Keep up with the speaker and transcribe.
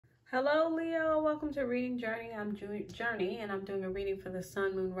Hello, Leo. Welcome to Reading Journey. I'm Journey, and I'm doing a reading for the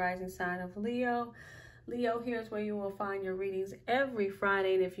Sun, Moon, Rising sign of Leo. Leo, here's where you will find your readings every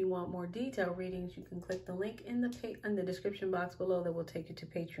Friday. And if you want more detailed readings, you can click the link in the description box below that will take you to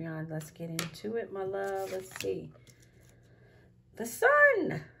Patreon. Let's get into it, my love. Let's see. The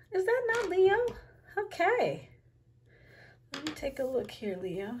Sun. Is that not Leo? Okay. Let me take a look here,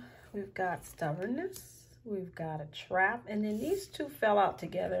 Leo. We've got stubbornness. We've got a trap, and then these two fell out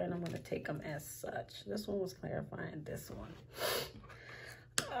together, and I'm going to take them as such. This one was clarifying this one.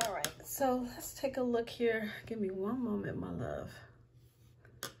 All right, so let's take a look here. Give me one moment, my love.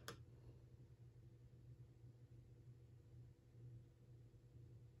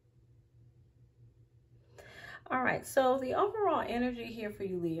 All right, so the overall energy here for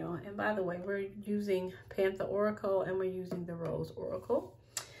you, Leo, and by the way, we're using Panther Oracle, and we're using the Rose Oracle.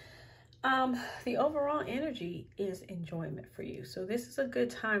 The overall energy is enjoyment for you. So this is a good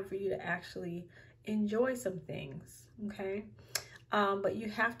time for you to actually enjoy some things, okay? But you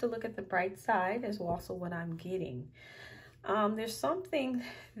have to look at the bright side is also what I'm getting. There's something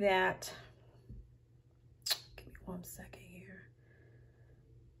that, give me one second here.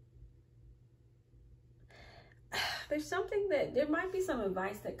 There's something that, there might be some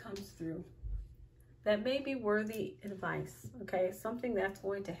advice that comes through that may be worthy advice, okay? Something that's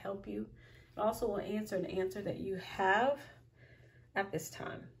going to help you. It also will answer an answer that you have at this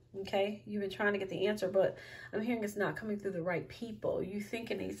time, okay? You've been trying to get the answer, but I'm hearing it's not coming through the right people. You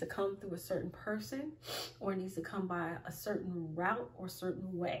think it needs to come through a certain person, or it needs to come by a certain route or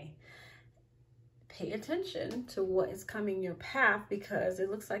certain way. Pay attention to what is coming your path, because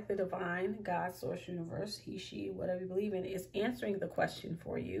it looks like the divine, God, source, universe, he, she, whatever you believe in, is answering the question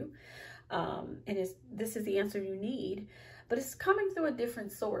for you. And this is the answer you need, but it's coming through a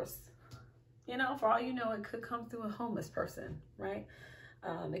different source. You know, for all you know, it could come through a homeless person, right?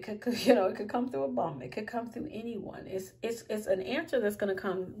 It could, you know, it could come through a bum. It could come through anyone. It's an answer that's going to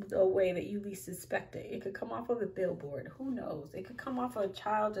come the way that you least suspect it. It could come off of a billboard. Who knows? It could come off of a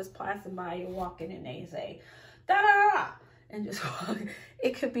child just passing by you, walking, and they say, da da da, and just walk.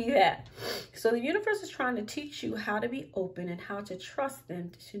 It could be that. So the universe is trying to teach you how to be open and how to trust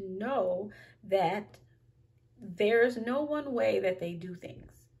them, to know that there's no one way that they do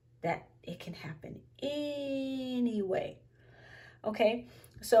things, that it can happen anyway. Okay,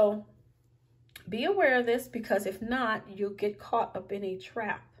 so be aware of this, because if not, you'll get caught up in a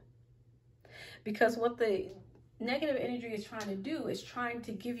trap. Because what the negative energy is trying to do is trying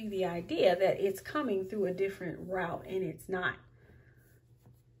to give you the idea that it's coming through a different route, and it's not.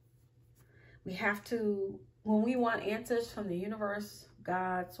 We have to, when we want answers from the universe,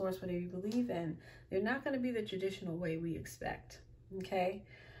 God, source, whatever you believe in, they're not going to be the traditional way we expect, okay?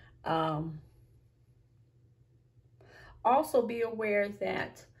 Also be aware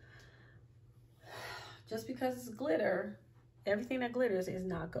that just because it's glitter, everything that glitters is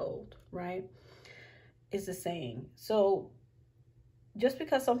not gold, right? It's the saying. So just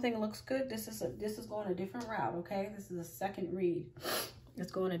because something looks good, this is going a different route, okay? This is a second read.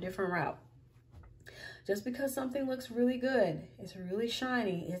 It's going a different route. Just because something looks really good, it's really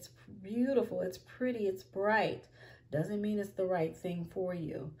shiny, it's beautiful, it's pretty, it's bright, doesn't mean it's the right thing for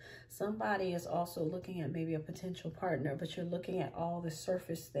you. Somebody is also looking at maybe a potential partner, but you're looking at all the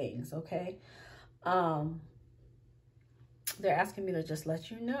surface things, okay? They're asking me to just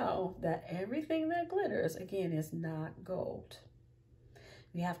let you know that everything that glitters, again, is not gold.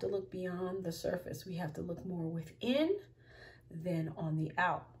 We have to look beyond the surface. We have to look more within than on the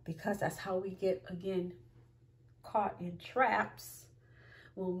out, because that's how we get, again, caught in traps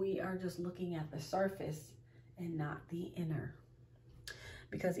when we are just looking at the surface and not the inner.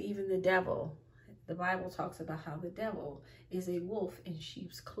 Because even the devil, the Bible talks about how the devil is a wolf in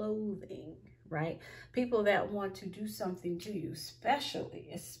sheep's clothing, right? People that want to do something to you, especially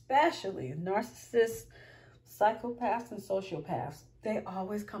narcissists, psychopaths, and sociopaths, they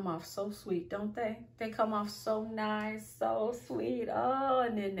always come off so sweet, don't they? They come off so nice, so sweet. Oh,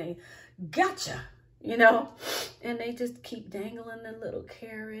 and then they gotcha, you know? And they just keep dangling the little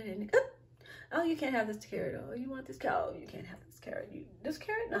carrot, and oh, you can't have this carrot. Oh, you want this carrot? Oh, you can't have this carrot. This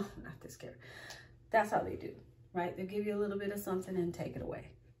carrot? No, not this carrot. That's how they do, right? They give you a little bit of something and take it away.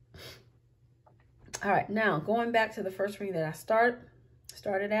 All right, now going back to the first reading that I started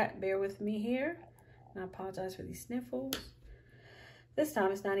at, bear with me here. And I apologize for these sniffles. This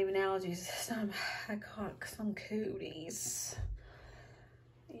time it's not even allergies. This time I caught some cooties.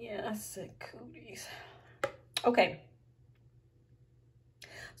 Yeah, I said cooties. Okay.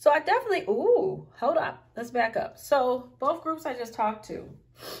 So I definitely, ooh, hold up. Let's back up. So both groups I just talked to.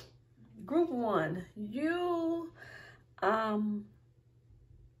 Group one, you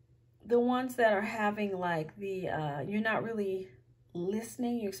the ones that are having like the, you're not really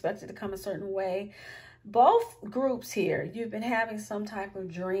listening, you expect it to come a certain way. Both groups here, you've been having some type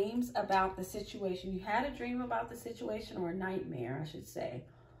of dreams about the situation. You had a dream about the situation, or a nightmare, I should say.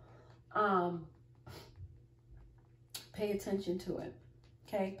 Pay attention to it.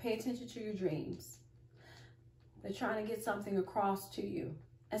 Okay, pay attention to your dreams. They're trying to get something across to you.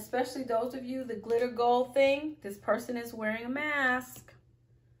 Especially those of you, the glitter gold thing, this person is wearing a mask.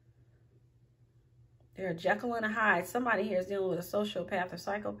 They're a Jekyll and a Hyde. Somebody here is dealing with a sociopath or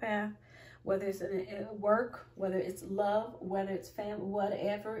psychopath. Whether it's in work, whether it's love, whether it's family,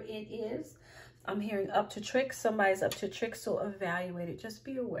 whatever it is. I'm hearing up to tricks. Somebody's up to tricks, so evaluate it. Just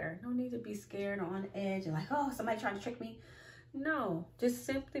be aware. No need to be scared or on edge and like, oh, somebody trying to trick me. No, just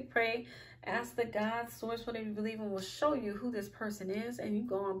simply pray. Ask the God, source, whatever you believe in, will show you who this person is, and you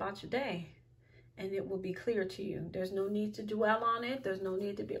go on about your day. And it will be clear to you. There's no need to dwell on it. There's no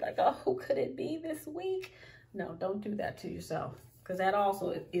need to be like, oh, who could it be this week? No, don't do that to yourself, because that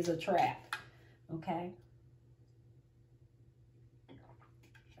also is a trap. Okay?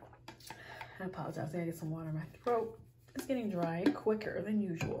 I apologize. I gotta get some water in my throat. It's getting dry quicker than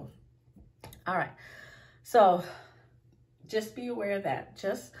usual. All right. So just be aware of that.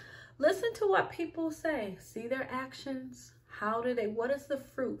 Just listen to what people say. See their actions. How do they, what is the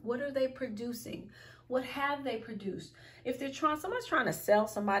fruit? What are they producing? What have they produced? If they're somebody's trying to sell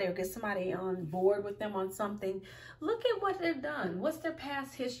somebody or get somebody on board with them on something, look at what they've done. What's their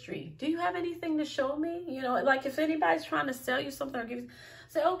past history? Do you have anything to show me? You know, like if anybody's trying to sell you something or give you,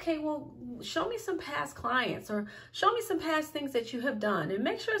 say, okay, well, show me some past clients or show me some past things that you have done, and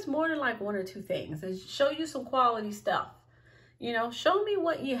make sure it's more than like one or two things, and show you some quality stuff. You know, show me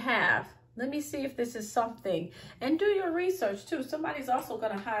what you have. Let me see if this is something, and do your research too. Somebody's also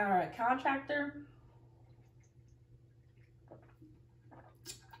going to hire a contractor.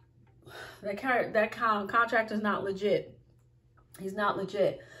 That contractor is not legit. He's not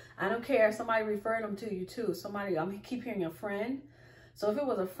legit. I don't care if somebody referred him to you too. Somebody, I keep hearing a friend. So if it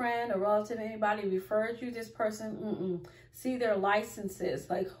was a friend, a relative, anybody referred you, this person, see their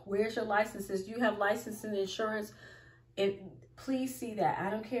licenses. Like, where's your licenses? Do you have license and insurance? Please see that. I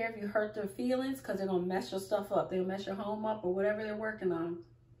don't care if you hurt their feelings, because they're going to mess your stuff up. They'll mess your home up or whatever they're working on.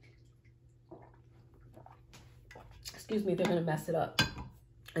 Excuse me, they're going to mess it up.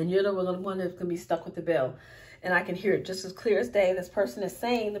 And you're the one that's going to be stuck with the bill. And I can hear it just as clear as day. This person is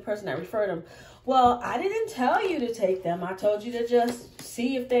saying, the person that referred them, well, I didn't tell you to take them. I told you to just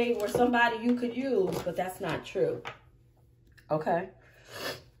see if they were somebody you could use. But that's not true. Okay.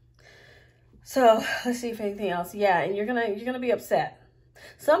 So let's see if anything else. Yeah, and you're gonna be upset.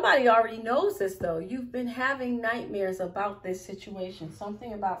 Somebody already knows this though. You've been having nightmares about this situation.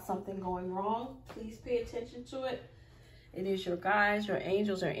 Something about something going wrong. Please pay attention to it. It is your guides, your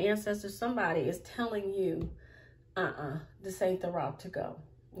angels, your ancestors. Somebody is telling you, this ain't the route to go.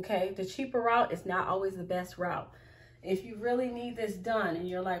 Okay? The cheaper route is not always the best route. If you really need this done and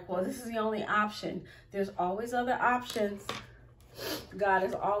you're like, well, this is the only option, there's always other options. God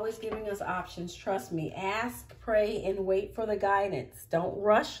is always giving us options. Trust me. Ask, pray, and wait for the guidance. Don't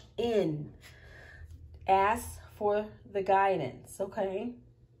rush in. Ask for the guidance, okay?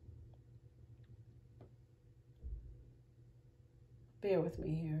 Bear with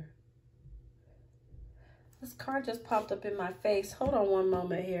me here. This card just popped up in my face. Hold on one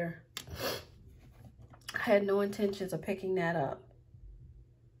moment here. I had no intentions of picking that up.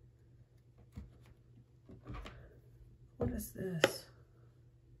 What is this?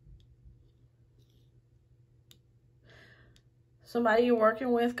 Somebody you're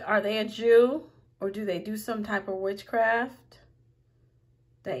working with, are they a Jew? Or do they do some type of witchcraft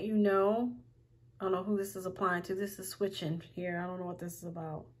that you know? I don't know who this is applying to. This is switching here. I don't know what this is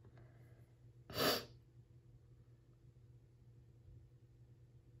about.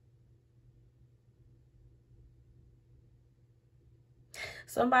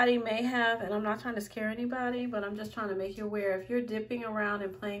 Somebody may have, and I'm not trying to scare anybody, but I'm just trying to make you aware. If you're dipping around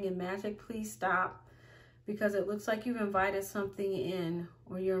and playing in magic, please stop. Because it looks like you've invited something in,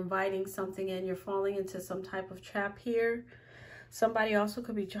 or you're inviting something in. You're falling into some type of trap here. Somebody also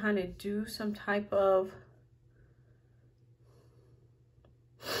could be trying to do some type of...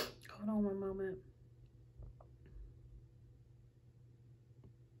 Hold on one moment.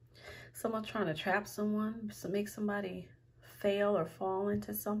 Someone trying to trap someone, so make somebody fail or fall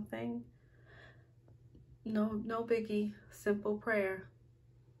into something. No biggie. Simple prayer.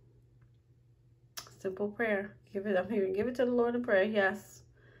 Simple prayer. I'm hearing, give it to the Lord in prayer. Yes.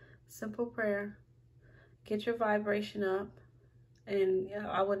 Simple prayer. Get your vibration up. And you know,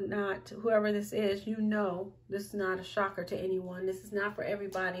 I would not, whoever this is, you know, this is not a shocker to anyone. This is not for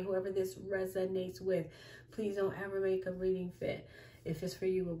everybody. Whoever this resonates with, please don't ever make a reading fit. If it's for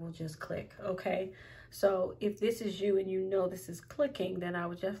you, it will just click, okay? So if this is you and you know this is clicking, then I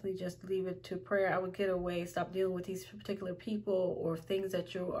would definitely just leave it to prayer. I would get away, stop dealing with these particular people or things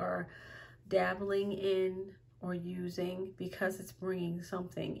that you are dabbling in or using, because it's bringing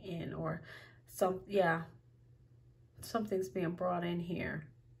something in, or something's being brought in here.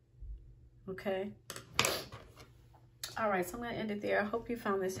 Okay. All right, so I'm going to end it there. I hope you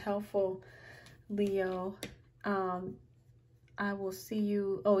found this helpful, Leo. I will see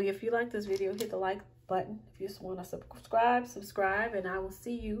you. Oh, if you like this video, hit the like button. If you just want to subscribe, and I will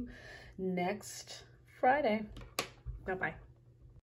see you next Friday. Bye-bye.